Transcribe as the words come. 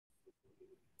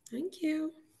Thank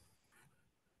you.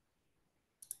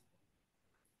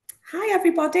 Hi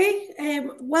everybody,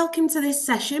 welcome to this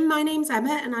session. My name's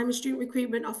Emma and I'm a Student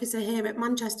Recruitment Officer here at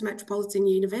Manchester Metropolitan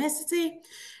University.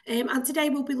 And today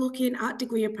we'll be looking at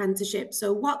degree apprenticeships,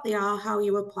 so what they are, how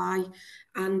you apply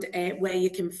and where you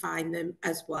can find them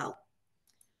as well.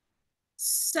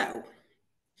 So,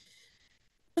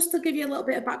 just to give you a little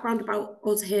bit of background about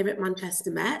us here at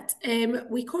Manchester Met,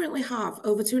 we currently have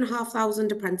over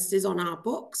 2,500 apprentices on our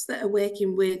books that are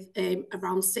working with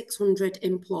around 600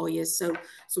 employers, so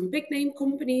some big name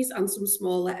companies and some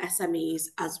smaller SMEs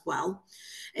as well.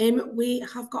 We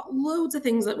have got loads of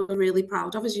things that we're really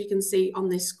proud of, as you can see on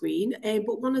this screen,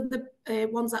 but one of the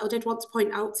ones that I did want to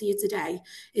point out to you today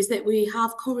is that we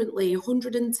have currently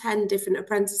 110 different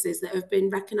apprentices that have been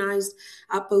recognised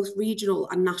at both regional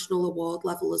and national award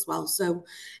level as well. So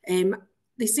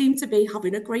they seem to be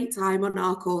having a great time on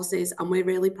our courses and we're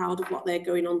really proud of what they're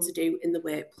going on to do in the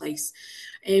workplace.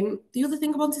 The other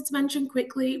thing I wanted to mention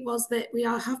quickly was that we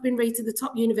have been rated the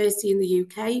top university in the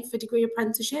UK for degree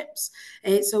apprenticeships.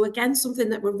 So again, something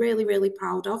that we're really, really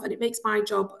proud of, and it makes my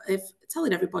job of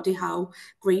telling everybody how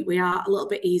great we are a little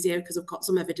bit easier because I've got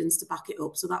some evidence to back it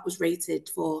up. So that was rated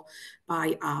for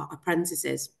by our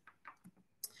apprentices.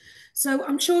 So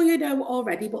I'm sure you know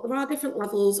already, but there are different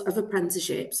levels of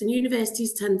apprenticeships and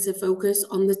universities tend to focus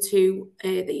on the two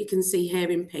that you can see here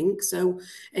in pink. So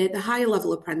the higher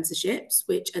level apprenticeships,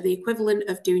 which are the equivalent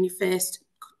of doing your first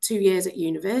 2 years at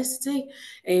university,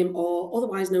 or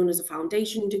otherwise known as a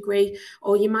foundation degree,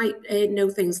 or you might know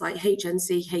things like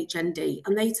HNC, HND,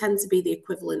 and they tend to be the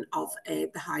equivalent of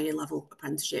the higher level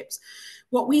apprenticeships.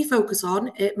 What we focus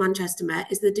on at Manchester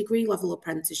Met is the degree level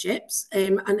apprenticeships,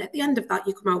 and at the end of that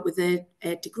you come out with a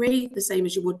degree, the same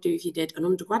as you would do if you did an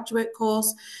undergraduate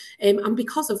course, and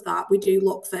because of that we do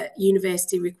look for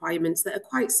university requirements that are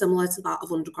quite similar to that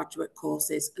of undergraduate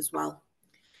courses as well.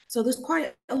 So there's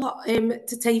quite a lot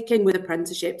to take in with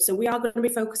apprenticeships, so we are going to be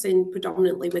focusing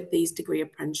predominantly with these degree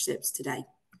apprenticeships today.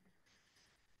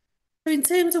 So in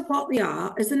terms of what they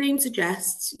are, as the name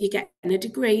suggests, you're getting a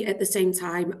degree at the same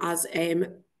time as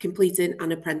completing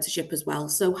an apprenticeship as well.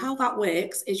 So how that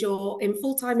works is you're in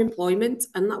full-time employment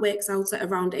and that works out at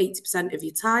around 80% of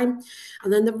your time.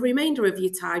 And then the remainder of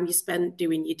your time you spend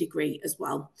doing your degree as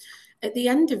well. At the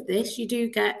end of this, you do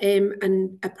get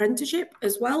an apprenticeship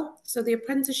as well. So the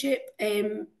apprenticeship,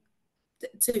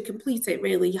 to complete it,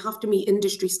 really, you have to meet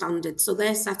industry standards. So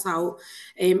they're set out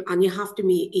and you have to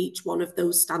meet each one of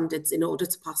those standards in order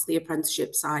to pass the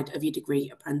apprenticeship side of your degree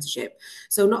apprenticeship.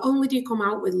 So not only do you come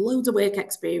out with loads of work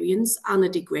experience and a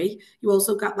degree, you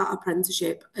also get that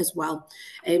apprenticeship as well.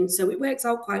 So it works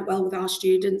out quite well with our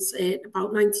students.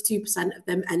 About 92% of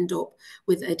them end up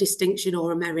with a distinction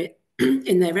or a merit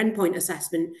in their endpoint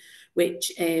assessment,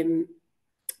 which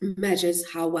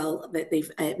measures how well that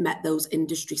they've met those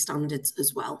industry standards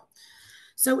as well.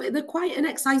 So they're quite an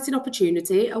exciting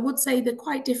opportunity. I would say they're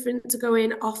quite different to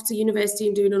going off to university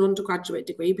and doing an undergraduate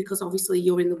degree because obviously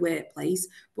you're in the workplace,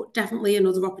 but definitely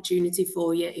another opportunity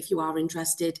for you if you are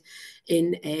interested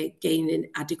in gaining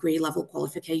a degree level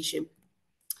qualification.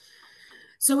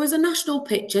 So as a national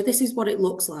picture, this is what it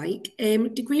looks like.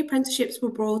 Degree apprenticeships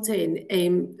were brought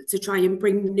in to try and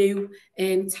bring new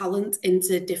talent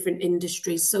into different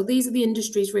industries. So these are the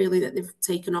industries really that they've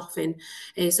taken off in.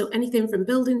 So anything from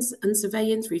buildings and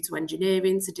surveying through to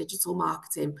engineering to digital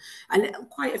marketing and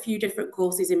quite a few different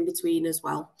courses in between as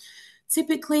well.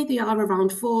 Typically, they are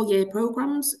around 4-year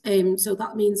programs. So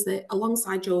that means that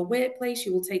alongside your workplace,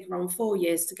 you will take around 4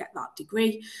 years to get that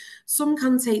degree. Some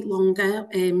can take longer,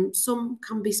 some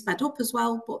can be sped up as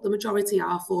well, but the majority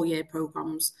are 4-year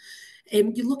programs.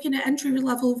 You're looking at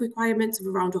entry-level requirements of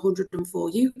around 104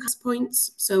 UCAS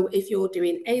points. So if you're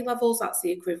doing A-levels, that's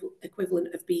the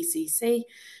equivalent of BCC.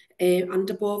 And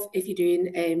above, if you're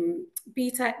doing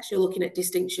BTECs, you're looking at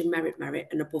distinction, merit,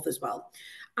 and above as well.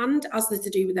 And as they're to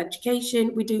do with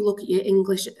education, we do look at your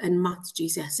English and Maths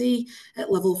GCSE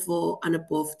at level 4 and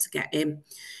above to get in.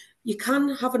 You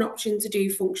can have an option to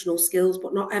do functional skills,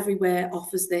 but not everywhere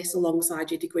offers this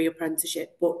alongside your degree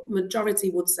apprenticeship. But majority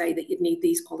would say that you'd need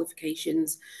these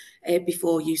qualifications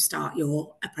before you start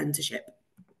your apprenticeship.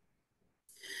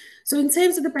 So in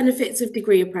terms of the benefits of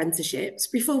degree apprenticeships,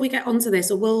 before we get onto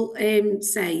this, I will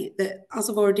say that, as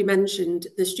I've already mentioned,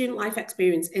 the student life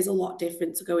experience is a lot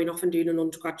different to going off and doing an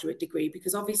undergraduate degree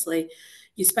because obviously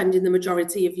you're spending the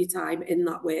majority of your time in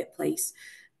that workplace.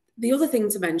 The other thing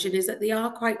to mention is that they are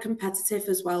quite competitive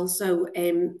as well. So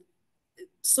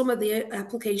some of the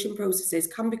application processes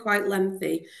can be quite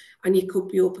lengthy and you could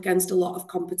be up against a lot of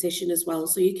competition as well.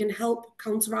 So you can help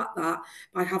counteract that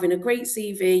by having a great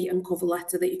CV and cover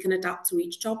letter that you can adapt to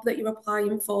each job that you're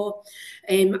applying for,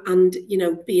 and, you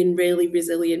know, being really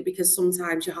resilient, because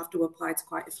sometimes you have to apply to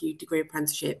quite a few degree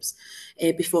apprenticeships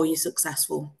before you're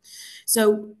successful.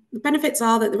 So the benefits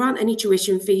are that there aren't any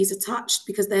tuition fees attached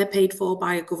because they're paid for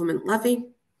by a government levy.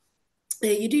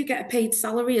 You do get a paid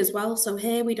salary as well. So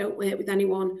here we don't work with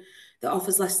anyone that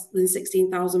offers less than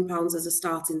 £16,000 as a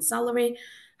starting salary.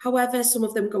 However, some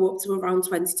of them go up to around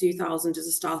 22,000 as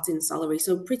a starting salary.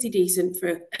 So pretty decent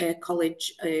for a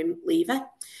college leaver.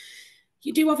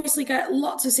 You do obviously get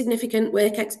lots of significant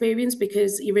work experience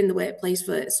because you're in the workplace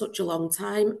for such a long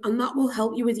time, and that will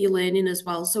help you with your learning as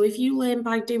well. So if you learn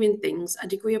by doing things, a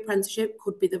degree apprenticeship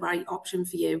could be the right option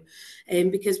for you,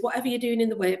 because whatever you're doing in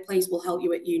the workplace will help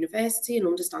you at university and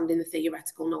understanding the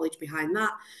theoretical knowledge behind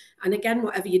that. And again,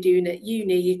 whatever you're doing at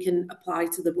uni, you can apply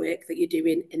to the work that you're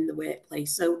doing in the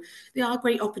workplace. So they are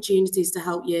great opportunities to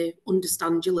help you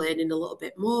understand your learning a little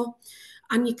bit more.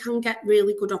 And you can get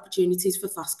really good opportunities for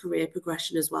fast career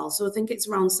progression as well. So I think it's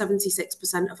around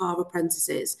 76% of our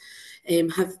apprentices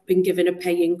have been given a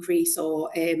pay increase or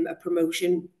a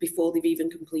promotion before they've even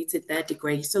completed their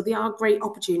degree. So they are great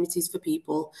opportunities for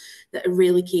people that are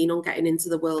really keen on getting into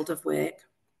the world of work.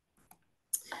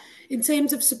 In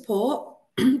terms of support,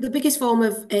 the biggest form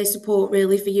of support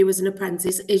really for you as an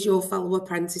apprentice is your fellow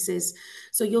apprentices.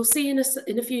 So you'll see in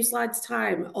a few slides'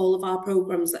 time all of our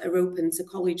programmes that are open to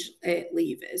college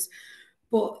leavers,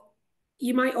 but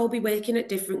you might all be working at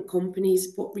different companies,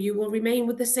 but you will remain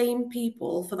with the same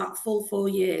people for that full 4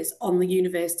 years on the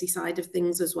university side of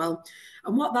things as well.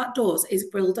 And what that does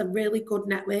is build a really good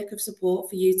network of support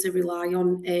for you to rely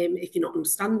on if you're not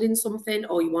understanding something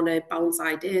or you want to bounce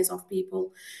ideas off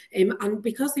people. And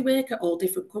because they work at all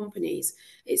different companies,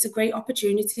 it's a great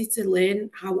opportunity to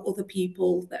learn how other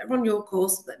people that are on your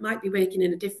course that might be working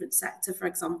in a different sector, for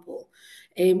example,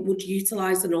 would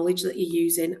utilise the knowledge that you're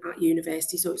using at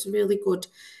university. So it's a really good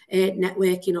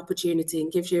networking opportunity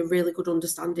and gives you a really good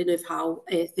understanding of how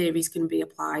theories can be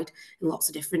applied in lots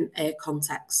of different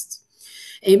contexts.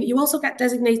 You also get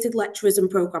designated lecturers and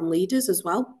programme leaders as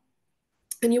well.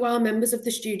 And you are members of the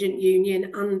student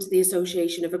union and the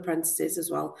Association of Apprentices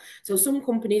as well. So some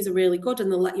companies are really good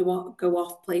and they'll let you go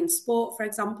off playing sport, for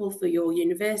example, for your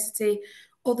university.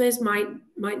 Others might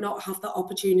not have that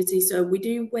opportunity. So we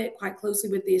do work quite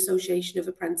closely with the Association of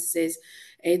Apprentices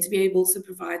to be able to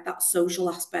provide that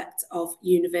social aspect of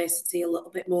university a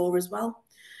little bit more as well.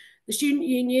 The student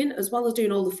union, as well as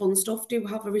doing all the fun stuff, do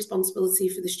have a responsibility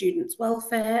for the students'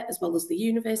 welfare, as well as the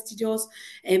university does,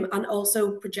 and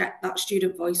also project that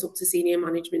student voice up to senior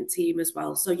management team as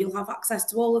well. So you'll have access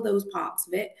to all of those parts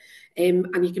of it, and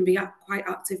you can be quite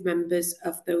active members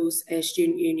of those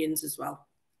student unions as well.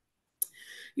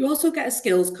 You also get a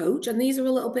skills coach, and these are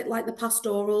a little bit like the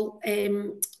pastoral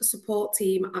support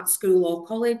team at school or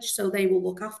college. So they will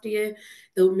look after you.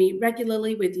 They'll meet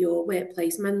regularly with your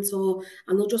workplace mentor,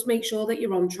 and they'll just make sure that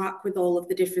you're on track with all of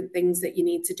the different things that you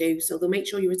need to do. So they'll make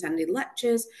sure you're attending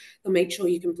lectures, they'll make sure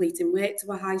you're completing work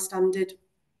to a high standard,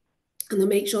 and they'll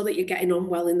make sure that you're getting on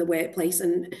well in the workplace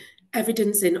and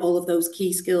evidencing all of those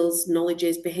key skills,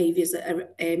 knowledges, behaviours that are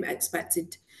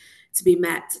expected to be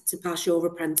met to pass your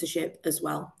apprenticeship as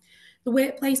well. The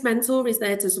workplace mentor is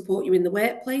there to support you in the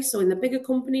workplace. So in the bigger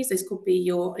companies, this could be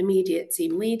your immediate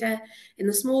team leader. In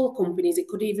the smaller companies, it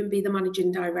could even be the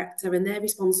managing director, and they're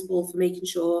responsible for making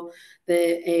sure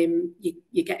that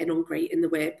you're getting on great in the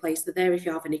workplace. They're there if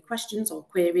you have any questions or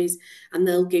queries, and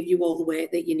they'll give you all the work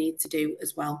that you need to do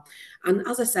as well. And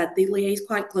as I said, they liaise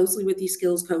quite closely with your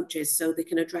skills coaches, so they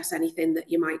can address anything that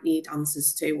you might need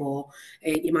answers to, or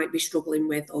you might be struggling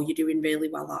with, or you're doing really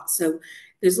well at. So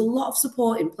there's a lot of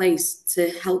support in place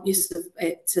to help you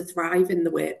to thrive in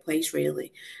the workplace,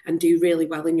 really, and do really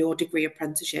well in your degree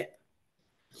apprenticeship.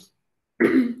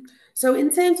 So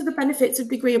in terms of the benefits of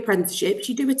degree apprenticeships,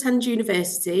 you do attend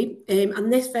university,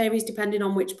 and this varies depending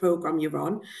on which programme you're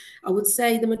on. I would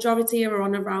say the majority are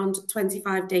on around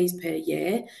 25 days per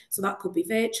year, so that could be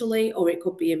virtually or it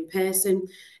could be in person.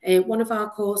 One of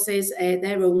our courses,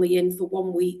 they're only in for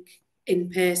 1 week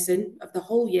in person of the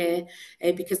whole year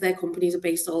because their companies are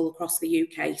based all across the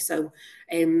UK. So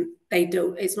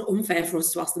it's not unfair for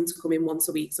us to ask them to come in once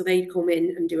a week. So they come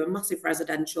in and do a massive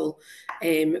residential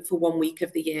for 1 week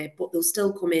of the year, but they'll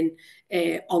still come in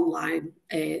online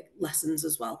lessons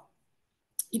as well.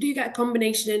 You do get a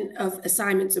combination of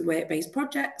assignments and work-based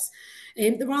projects.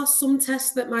 There are some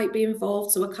tests that might be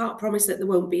involved, so I can't promise that there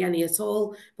won't be any at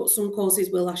all, but some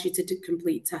courses will ask you to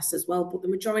complete tests as well. But the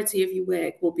majority of your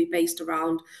work will be based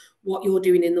around what you're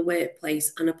doing in the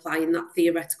workplace and applying that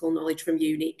theoretical knowledge from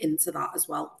uni into that as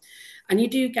well. And you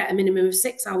do get a minimum of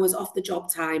 6 hours off the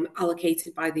job time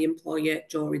allocated by the employer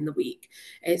during the week.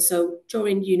 So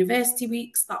during university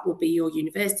weeks, that will be your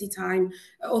university time.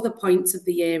 At other points of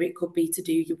the year, it could be to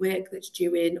do your work that's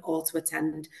due in or to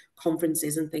attend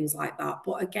conferences and things like that.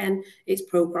 But again, it's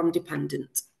programme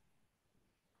dependent.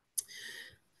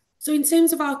 So in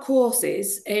terms of our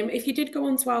courses, if you did go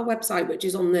onto our website, which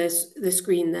is on the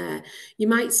screen there, you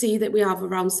might see that we have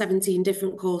around 17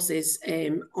 different courses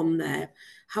on there.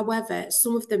 However,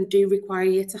 some of them do require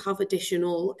you to have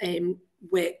additional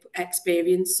work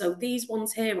experience. So these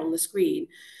ones here on the screen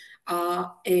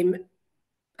are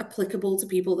applicable to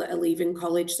people that are leaving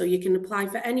college. So you can apply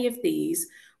for any of these,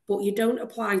 but you don't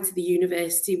apply to the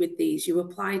university with these. You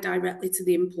apply directly to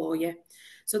the employer.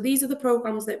 So these are the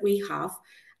programs that we have.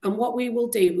 And what we will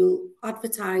do, we'll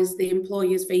advertise the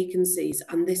employer's vacancies,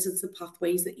 and this is the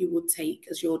pathways that you would take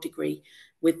as your degree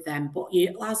with them. But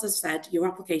as I said, your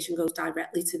application goes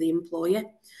directly to the employer.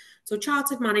 So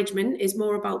chartered management is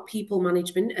more about people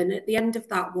management, and at the end of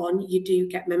that one, you do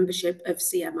get membership of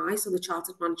CMI, so the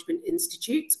Chartered Management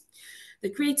Institute. The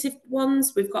creative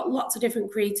ones, we've got lots of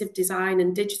different creative design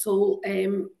and digital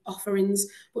offerings,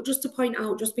 but just to point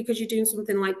out, just because you're doing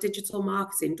something like digital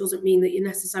marketing doesn't mean that you're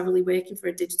necessarily working for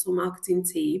a digital marketing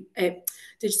team,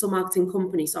 digital marketing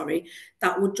company, sorry.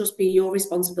 That would just be your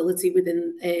responsibility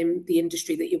within the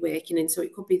industry that you're working in. So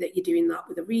it could be that you're doing that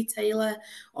with a retailer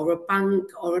or a bank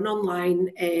or an online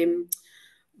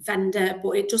vendor,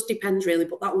 but it just depends really,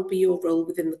 but that will be your role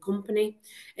within the company.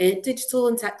 Digital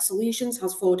and tech solutions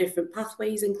has 4 different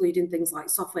pathways, including things like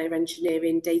software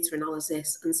engineering, data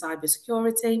analysis and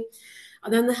cybersecurity.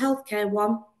 And then the healthcare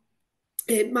one,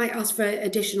 it might ask for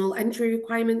additional entry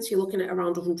requirements. You're looking at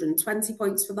around 120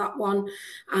 points for that one.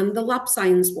 And the lab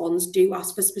science ones do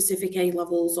ask for specific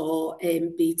A-levels or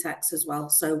BTECs as well.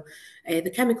 So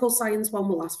the chemical science one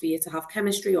will ask for you to have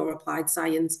chemistry or applied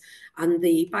science. And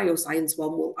the bioscience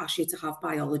one will ask you to have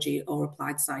biology or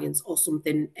applied science or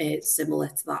something similar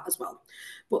to that as well.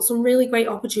 But some really great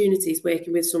opportunities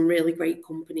working with some really great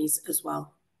companies as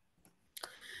well.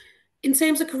 In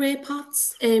terms of career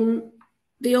paths,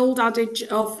 the old adage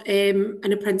of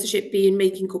an apprenticeship being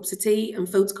making cups of tea and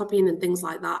photocopying and things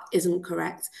like that isn't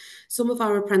correct. Some of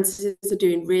our apprentices are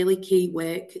doing really key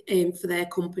work for their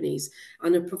companies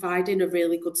and are providing a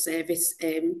really good service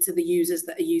to the users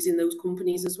that are using those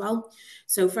companies as well.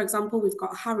 So, for example, we've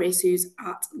got Harris, who's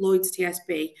at Lloyd's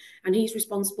TSB, and he's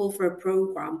responsible for a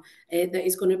programme that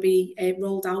is going to be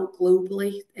rolled out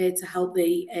globally to help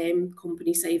the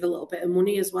company save a little bit of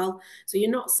money as well. So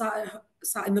you're not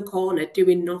sat in the corner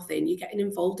doing nothing. You're getting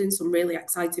involved in some really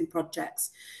exciting projects.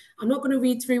 I'm not going to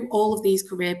read through all of these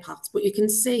career paths, but you can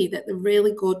see that they're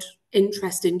really good,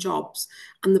 interesting jobs,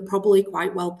 and they're probably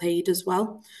quite well paid as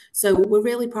well. So we're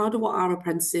really proud of what our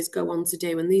apprentices go on to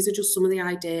do, and these are just some of the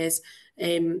ideas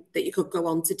that you could go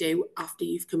on to do after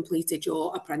you've completed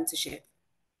your apprenticeship.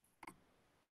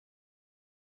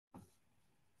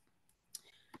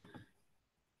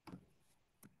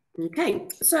 Okay,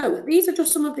 so these are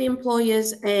just some of the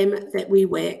employers that we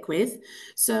work with.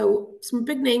 So some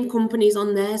big name companies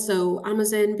on there, so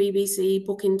Amazon, BBC,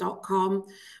 Booking.com.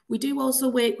 We do also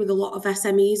work with a lot of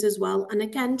SMEs as well. And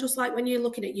again, just like when you're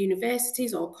looking at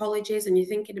universities or colleges and you're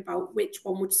thinking about which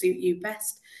one would suit you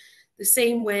best, the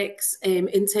same works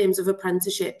in terms of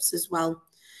apprenticeships as well.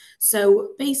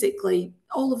 So basically,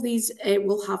 all of these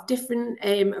will have different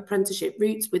apprenticeship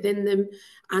routes within them,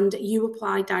 and you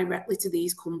apply directly to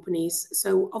these companies.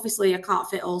 So obviously, I can't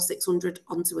fit all 600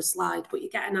 onto a slide, but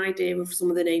you get an idea of some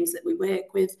of the names that we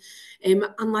work with. And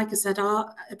like I said,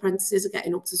 our apprentices are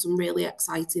getting up to some really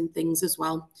exciting things as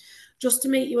well. Just to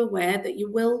make you aware that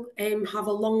you will have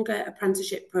a longer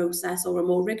apprenticeship process, or a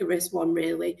more rigorous one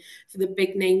really, for the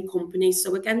big name companies.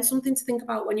 So again, something to think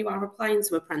about when you are applying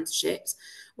to apprenticeships,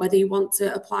 whether you want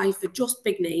to apply for just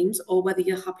big names or whether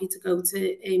you're happy to go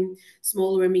to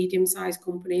smaller and medium-sized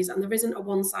companies. And there isn't a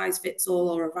one-size-fits-all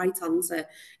or a right answer.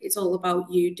 It's all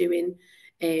about you doing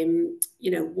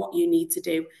what you need to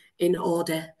do in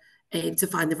order to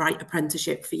find the right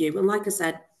apprenticeship for you. And like I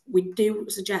said, we do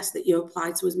suggest that you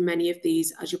apply to as many of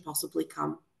these as you possibly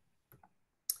can.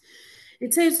 In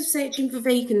terms of searching for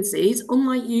vacancies,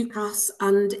 unlike UCAS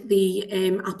and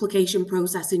the application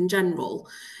process in general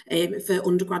for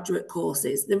undergraduate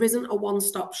courses, there isn't a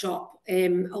one-stop shop. A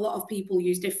lot of people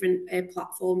use different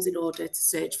platforms in order to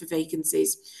search for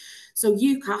vacancies. So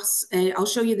UCAS, I'll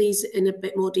show you these in a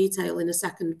bit more detail in a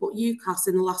second, but UCAS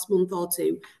in the last month or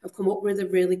two have come up with a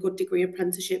really good degree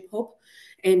apprenticeship hub.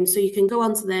 So you can go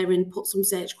onto there and put some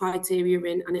search criteria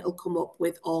in and it'll come up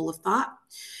with all of that.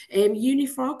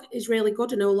 Unifrog is really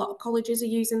good. I know a lot of colleges are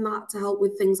using that to help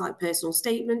with things like personal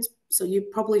statements. So you're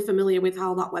probably familiar with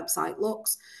how that website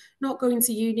looks. Not going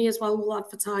to uni as well will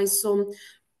advertise some.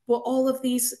 But all of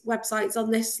these websites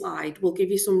on this slide will give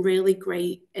you some really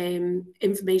great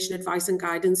information, advice and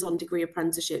guidance on degree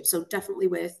apprenticeship. So definitely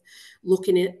worth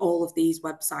looking at all of these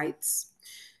websites.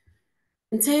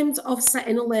 In terms of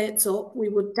setting alerts up, we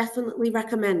would definitely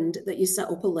recommend that you set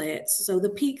up alerts. So the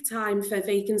peak time for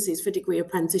vacancies for degree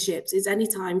apprenticeships is any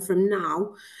time from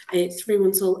now through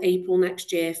until April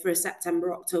next year for a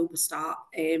September, October start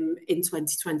in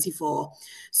 2024.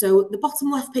 So the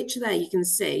bottom left picture there, you can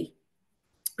see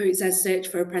where it says search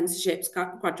for apprenticeships,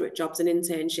 graduate jobs and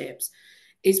internships,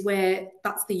 is where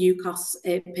that's the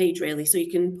UCAS page really. So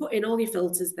you can put in all your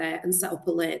filters there and set up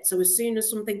alerts. So as soon as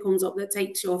something comes up that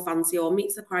takes your fancy or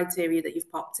meets the criteria that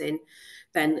you've popped in,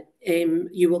 then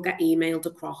you will get emailed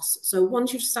across. So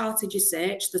once you've started your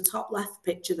search, the top left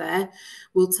picture there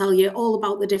will tell you all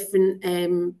about the different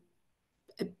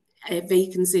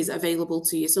vacancies available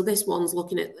to you. So this one's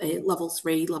looking at level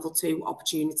 3, level 2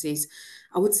 opportunities.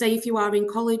 I would say if you are in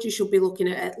college, you should be looking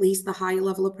at least the higher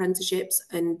level apprenticeships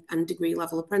and degree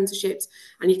level apprenticeships,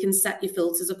 and you can set your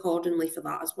filters accordingly for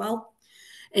that as well.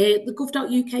 The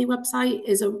gov.uk website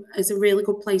is a really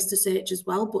good place to search as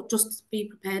well, but just be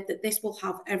prepared that this will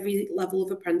have every level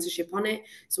of apprenticeship on it.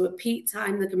 So at peak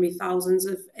time, there can be thousands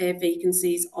of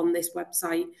vacancies on this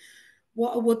website.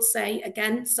 What I would say,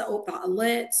 again, set up that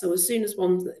alert. So as soon as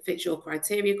one that fits your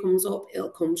criteria comes up, it'll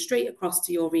come straight across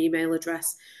to your email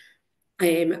address.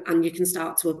 And you can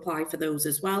start to apply for those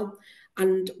as well.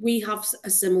 And we have a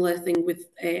similar thing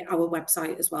with our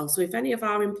website as well. So if any of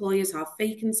our employers have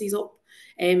vacancies up,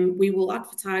 we will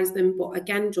advertise them. But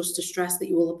again, just to stress that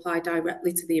you will apply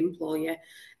directly to the employer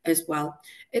as well.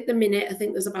 At the minute, I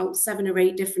think there's about 7 or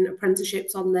 8 different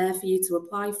apprenticeships on there for you to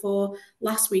apply for.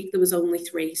 Last week, there was only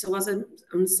 3. So as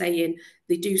I'm saying,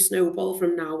 they do snowball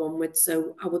from now onwards.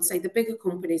 So I would say the bigger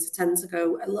companies tend to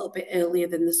go a little bit earlier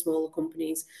than the smaller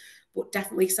companies. But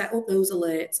definitely set up those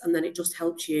alerts, and then it just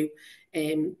helps you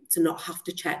to not have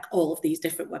to check all of these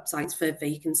different websites for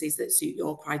vacancies that suit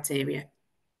your criteria.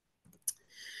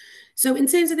 So in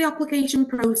terms of the application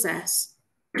process,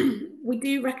 we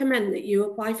do recommend that you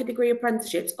apply for degree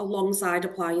apprenticeships alongside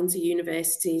applying to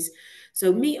universities.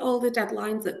 So meet all the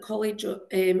deadlines that college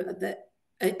that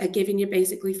are giving you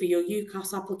basically for your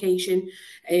UCAS application,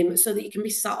 so that you can be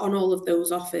sat on all of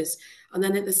those offers. And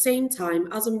then at the same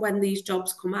time, as and when these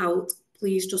jobs come out,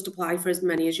 please just apply for as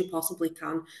many as you possibly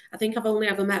can. I think I've only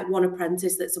ever met one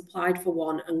apprentice that's applied for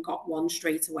one and got one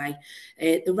straight away.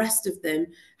 The rest of them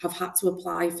have had to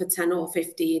apply for 10 or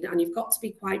 15, and you've got to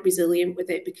be quite resilient with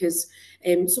it, because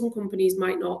some companies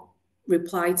might not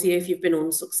reply to you if you've been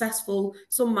unsuccessful.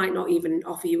 Some might not even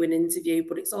offer you an interview,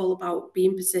 but it's all about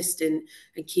being persistent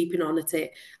and keeping on at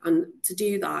it. And to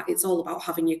do that, it's all about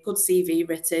having your good CV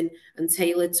written and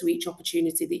tailored to each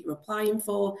opportunity that you're applying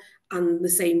for, and the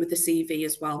same with the CV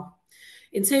as well.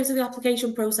 In terms of the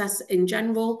application process in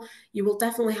general, you will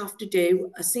definitely have to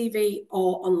do a CV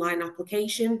or online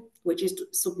application, which is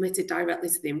submitted directly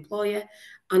to the employer,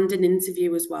 and an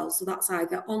interview as well. So that's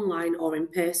either online or in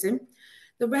person.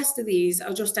 The rest of these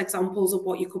are just examples of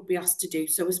what you could be asked to do.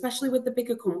 So especially with the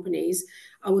bigger companies,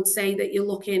 I would say that you're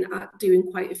looking at doing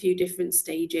quite a few different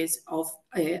stages of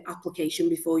application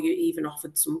before you even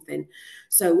offered something.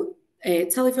 So a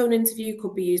telephone interview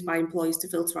could be used by employers to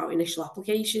filter out initial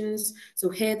applications. So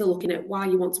here they're looking at why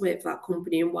you want to work for that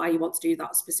company and why you want to do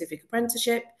that specific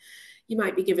apprenticeship. You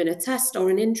might be given a test or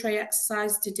an in-tray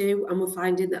exercise to do, and we're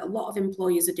finding that a lot of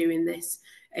employers are doing this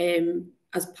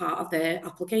as part of their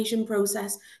application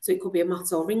process. So it could be a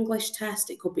maths or English test,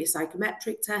 it could be a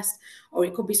psychometric test, or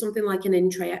it could be something like an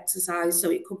in-tray exercise. So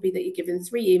it could be that you're given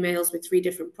 3 emails with 3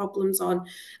 different problems on,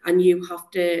 and you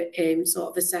have to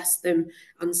sort of assess them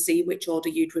and see which order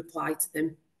you'd reply to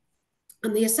them.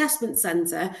 And the assessment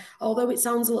centre, although it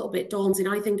sounds a little bit daunting,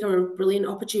 I think are a brilliant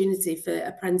opportunity for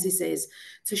apprentices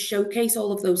to showcase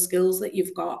all of those skills that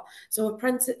you've got. So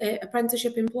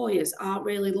apprenticeship employers aren't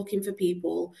really looking for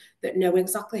people that know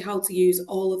exactly how to use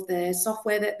all of their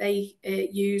software that they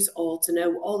use, or to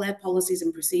know all their policies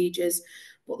and procedures,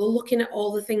 but they're looking at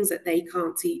all the things that they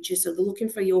can't teach you. So they're looking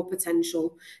for your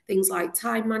potential, things like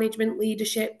time management,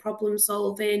 leadership, problem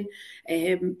solving,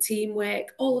 teamwork,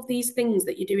 all of these things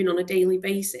that you're doing on a daily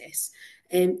basis.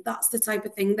 That's the type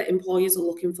of thing that employers are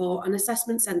looking for, and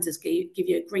assessment centres give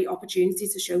you a great opportunity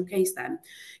to showcase them.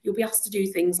 You'll be asked to do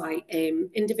things like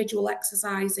individual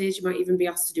exercises. You might even be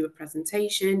asked to do a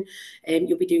presentation.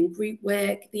 You'll be doing group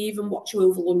work. They even watch you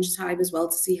over lunchtime as well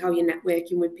to see how you're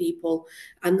networking with people,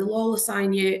 and they'll all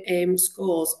assign you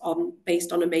scores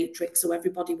based on a matrix, so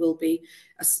everybody will be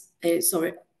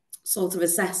sort of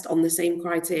assessed on the same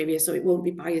criteria, so it won't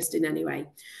be biased in any way.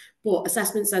 But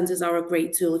assessment centres are a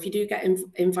great tool. If you do get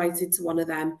invited to one of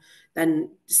them, then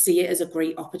see it as a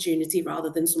great opportunity rather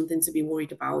than something to be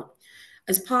worried about.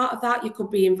 As part of that, you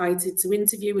could be invited to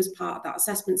interview as part of that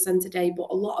assessment centre day, but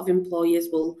a lot of employers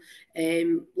will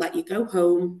let you go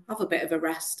home, have a bit of a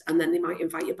rest, and then they might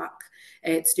invite you back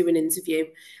to do an interview,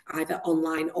 either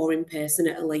online or in person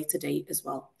at a later date as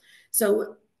well.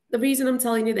 So the reason I'm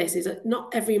telling you this is that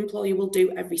not every employer will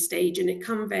do every stage, and it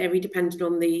can vary depending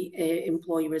on the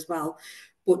employer as well.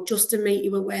 But just to make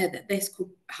you aware that this could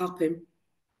happen,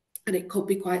 and it could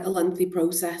be quite a lengthy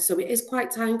process. So it is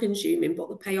quite time consuming, but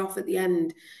the payoff at the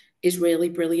end is really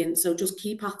brilliant. So just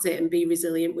keep at it and be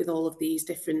resilient with all of these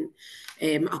different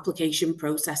application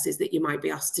processes that you might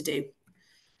be asked to do.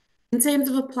 In terms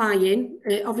of applying,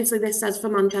 obviously this says for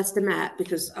Manchester Met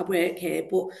because I work here,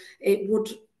 but it would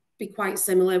be quite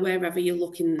similar wherever you're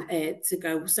looking to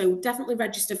go. So definitely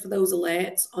register for those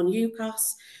alerts on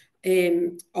UCAS,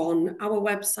 on our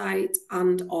website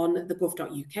and on the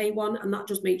gov.uk one, and that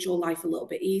just makes your life a little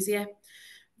bit easier.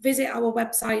 Visit our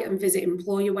website and visit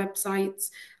employer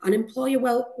websites. And employer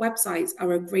websites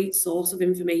are a great source of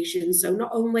information. So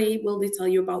not only will they tell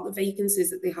you about the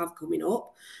vacancies that they have coming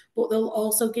up, but they'll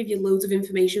also give you loads of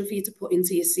information for you to put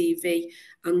into your CV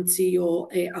and to your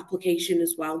application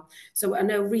as well. So I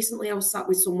know recently I was sat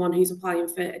with someone who's applying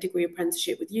for a degree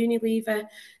apprenticeship with Unilever.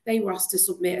 They were asked to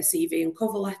submit a CV and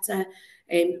cover letter,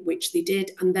 which they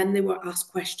did, and then they were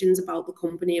asked questions about the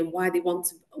company and why they want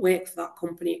to work for that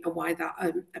company and why that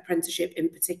apprenticeship in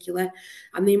particular.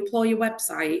 And the employer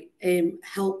website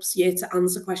helps you to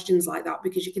answer questions like that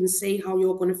because you can see how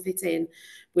you're going to fit in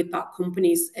with that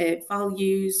company's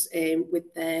values,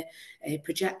 with their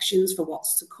projections for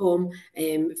what's to come,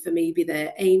 for maybe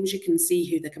their aims. You can see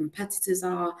who the competitors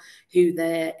are, who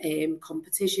their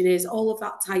competition is, all of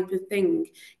that type of thing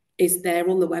is there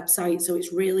on the website. So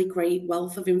it's really great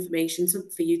wealth of information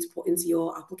for you to put into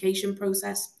your application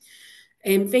process.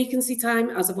 Vacancy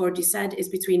time, as I've already said, is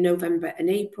between November and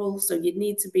April. So you'd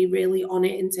need to be really on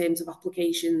it in terms of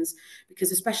applications,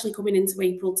 because especially coming into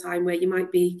April time where you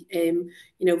might be,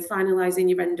 finalising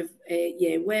your end of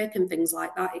year work and things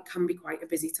like that, it can be quite a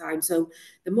busy time. So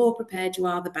the more prepared you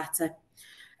are, the better.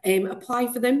 Apply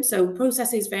for them. So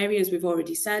processes vary, as we've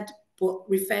already said, but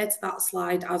refer to that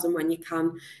slide as and when you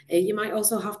can. You might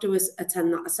also have to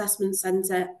attend that assessment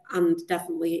centre and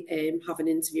definitely have an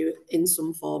interview in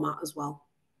some format as well.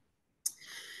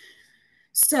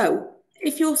 So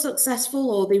if you're successful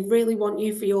or they really want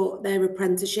you for their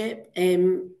apprenticeship,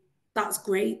 that's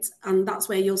great. And that's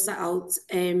where you'll set out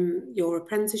your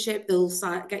apprenticeship. They'll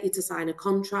get you to sign a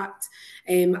contract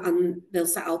and they'll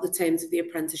set out the terms of the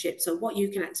apprenticeship. So what you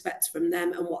can expect from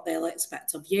them and what they'll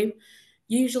expect of you.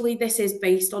 Usually this is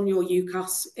based on your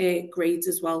UCAS grades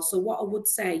as well. So what I would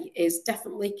say is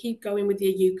definitely keep going with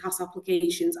your UCAS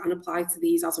applications and apply to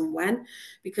these as and when,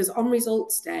 because on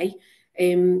results day,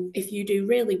 if you do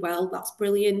really well, that's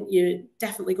brilliant. You're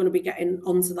definitely going to be getting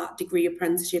onto that degree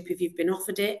apprenticeship if you've been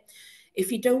offered it.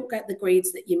 If you don't get the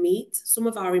grades that you meet, some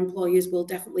of our employers will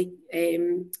definitely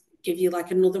give you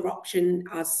like another option,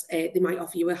 as they might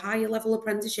offer you a higher level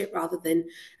apprenticeship rather than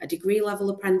a degree level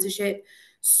apprenticeship.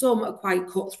 Some are quite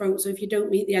cutthroat, so if you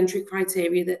don't meet the entry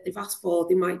criteria that they've asked for,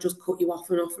 they might just cut you off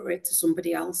and offer it to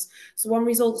somebody else. So on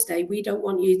results day, we don't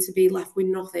want you to be left with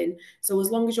nothing. So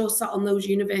as long as you're sat on those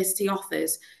university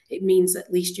offers, it means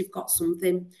at least you've got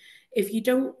something. If you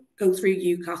don't go through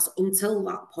UCAS until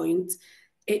that point,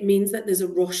 it means that there's a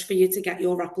rush for you to get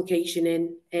your application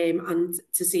in and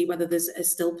to see whether there's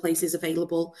still places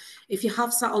available. If you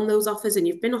have sat on those offers and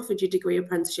you've been offered your degree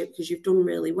apprenticeship because you've done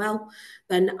really well,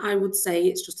 then I would say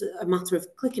it's just a matter of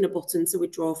clicking a button to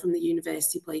withdraw from the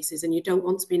university places, and you don't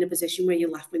want to be in a position where you're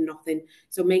left with nothing.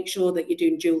 So make sure that you're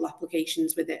doing dual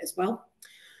applications with it as well.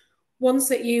 Once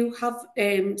that you have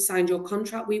signed your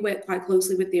contract, we work quite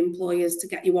closely with the employers to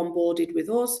get you onboarded with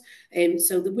us,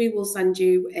 so that we will send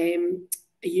you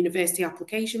a university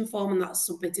application form, and that's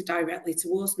submitted directly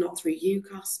to us, not through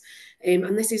UCAS.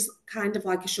 And this is kind of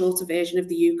like a shorter version of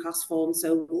the UCAS form,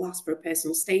 so we'll ask for a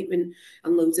personal statement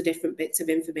and loads of different bits of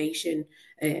information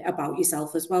about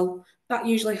yourself as well. That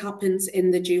usually happens in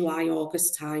the July,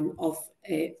 August time of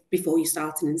before you're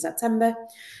starting in September.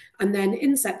 And then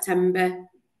in September,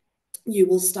 you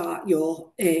will start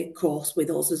your course with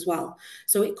us as well.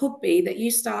 So it could be that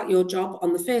you start your job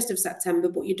on the 1st of September,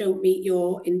 but you don't meet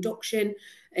your induction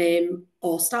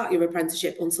or start your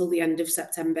apprenticeship until the end of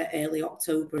September, early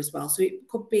October as well. So it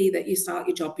could be that you start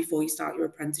your job before you start your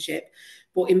apprenticeship.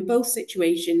 But in both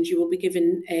situations, you will be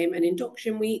given an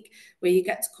induction week where you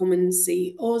get to come and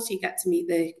see us, you get to meet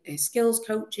the skills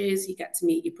coaches, you get to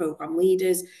meet your programme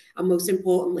leaders, and most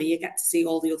importantly, you get to see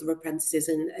all the other apprentices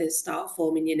and start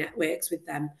forming your networks with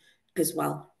them as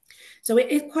well. So it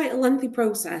is quite a lengthy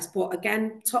process, but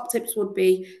again, top tips would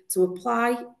be to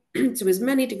apply to as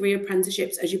many degree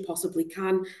apprenticeships as you possibly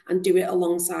can and do it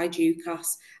alongside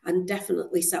UCAS, and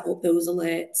definitely set up those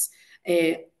alerts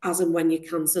as and when you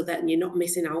can, so that you're not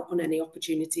missing out on any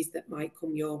opportunities that might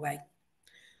come your way.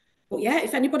 But yeah,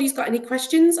 if anybody's got any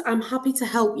questions, I'm happy to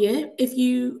help you. If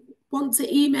you want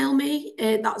to email me,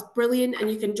 that's brilliant.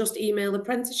 And you can just email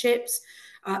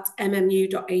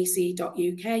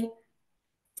apprenticeships@mmu.ac.uk.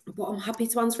 But I'm happy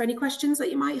to answer any questions that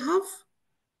you might have.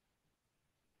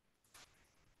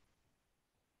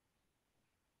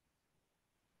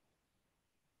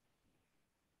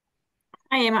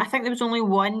 I think there was only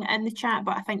one in the chat,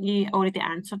 but I think you already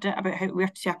answered it about where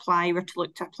to apply, where to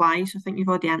look to apply. So I think you've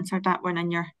already answered that one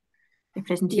in your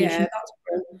presentation. Yeah, that's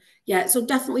brilliant. Yeah, so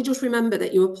definitely just remember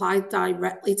that you apply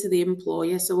directly to the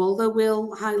employer. So although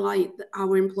we'll highlight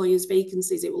our employers'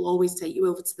 vacancies, it will always take you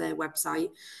over to their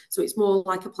website. So it's more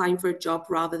like applying for a job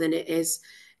rather than it is,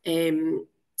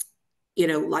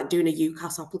 like doing a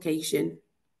UCAS application.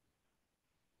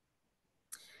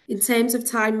 In terms of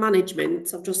time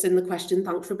management, I've just seen the question.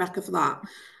 Thanks, Rebecca, for that.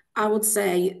 I would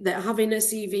say that having a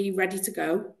CV ready to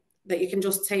go, that you can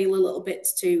just tailor little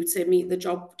bits to meet the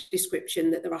job description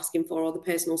that they're asking for or the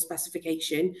personal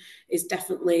specification, is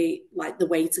definitely like the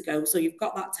way to go. So you've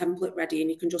got that template ready and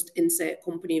you can just insert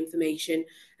company information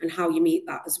and how you meet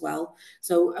that as well.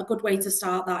 So a good way to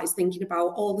start that is thinking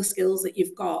about all the skills that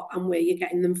you've got and where you're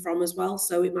getting them from as well.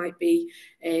 So it might be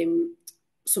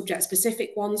subject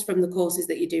specific ones from the courses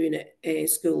that you're doing at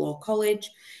school or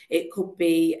college. It could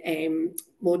be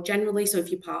more generally, so if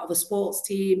you're part of a sports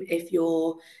team, if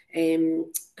you're a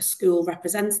school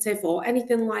representative or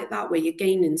anything like that where you're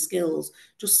gaining skills,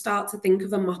 just start to think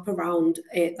of a map around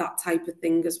that type of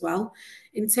thing as well.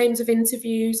 In terms of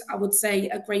interviews, I would say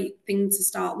a great thing to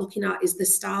start looking at is the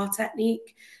STAR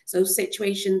technique. So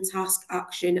situation, task,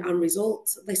 action, and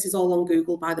result. This is all on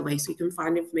Google, by the way, so you can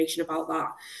find information about that.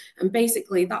 And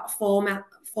basically that format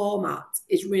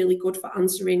is really good for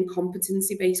answering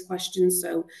competency-based questions.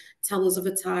 So tell us of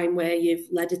a time where you've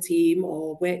led a team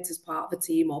or worked as part of a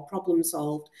team or problem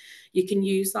solved. You can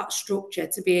use that structure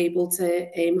to be able to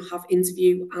have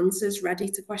interview answers ready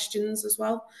to questions as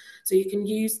well. So you can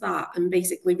use that and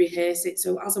basically rehearse it.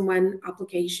 So as and when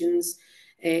applications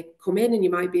come in and you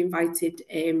might be invited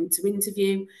to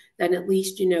interview, then at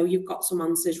least you know you've got some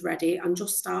answers ready, and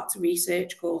just start to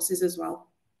research courses as well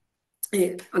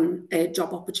and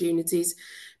job opportunities,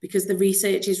 because the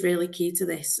research is really key to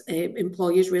this.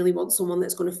 Employers really want someone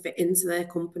that's going to fit into their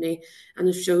company and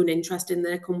have shown interest in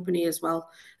their company as well.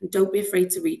 And don't be afraid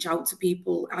to reach out to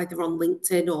people either on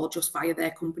LinkedIn or just via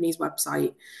their company's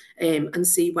website and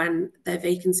see when their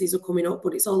vacancies are coming up.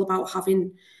 But it's all about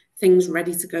having things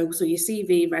ready to go. So your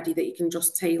CV ready that you can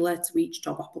just tailor to each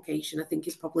job application, I think,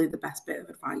 is probably the best bit of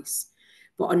advice.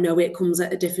 But I know it comes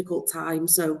at a difficult time.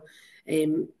 So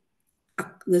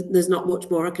there's not much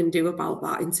more I can do about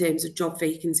that in terms of job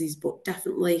vacancies, but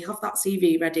definitely have that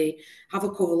CV ready, have a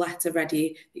cover letter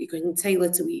ready that you can tailor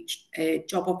to each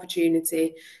job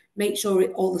opportunity. Make sure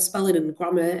all the spelling and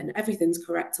grammar and everything's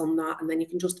correct on that, and then you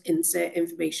can just insert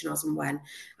information as and when.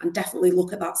 And definitely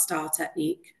look at that STAR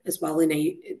technique as well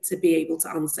to be able to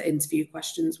answer interview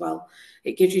questions well.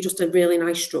 It gives you just a really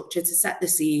nice structure to set the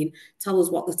scene, tell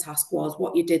us what the task was,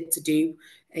 what you did to do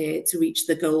to reach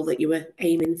the goal that you were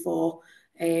aiming for,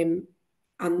 and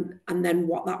then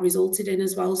what that resulted in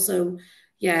as well. So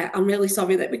yeah, I'm really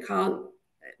sorry that we can't.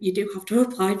 You do have to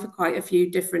apply for quite a few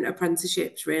different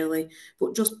apprenticeships, really,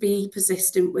 but just be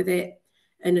persistent with it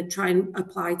and try and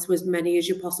apply to as many as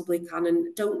you possibly can,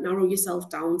 and don't narrow yourself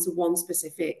down to one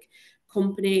specific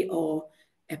company or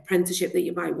apprenticeship that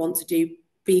you might want to do.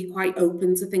 Be quite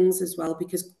open to things as well,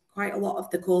 because quite a lot of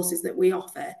the courses that we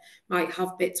offer might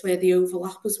have bits where they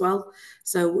overlap as well.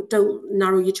 So don't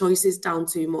narrow your choices down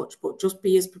too much, but just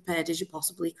be as prepared as you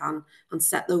possibly can and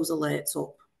set those alerts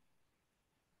up.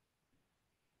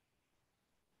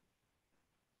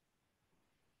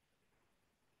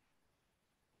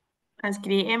 That's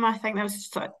great, Emma. I think there was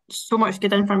so much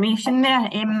good information there.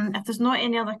 If there's not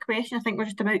any other question, I think we're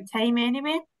just about time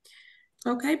anyway.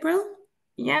 Okay, Brill.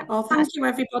 Yeah. Oh, thank you,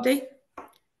 everybody.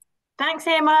 Thanks,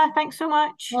 Emma. Thanks so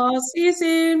much. Well, see you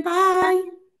soon. Bye.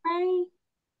 Bye.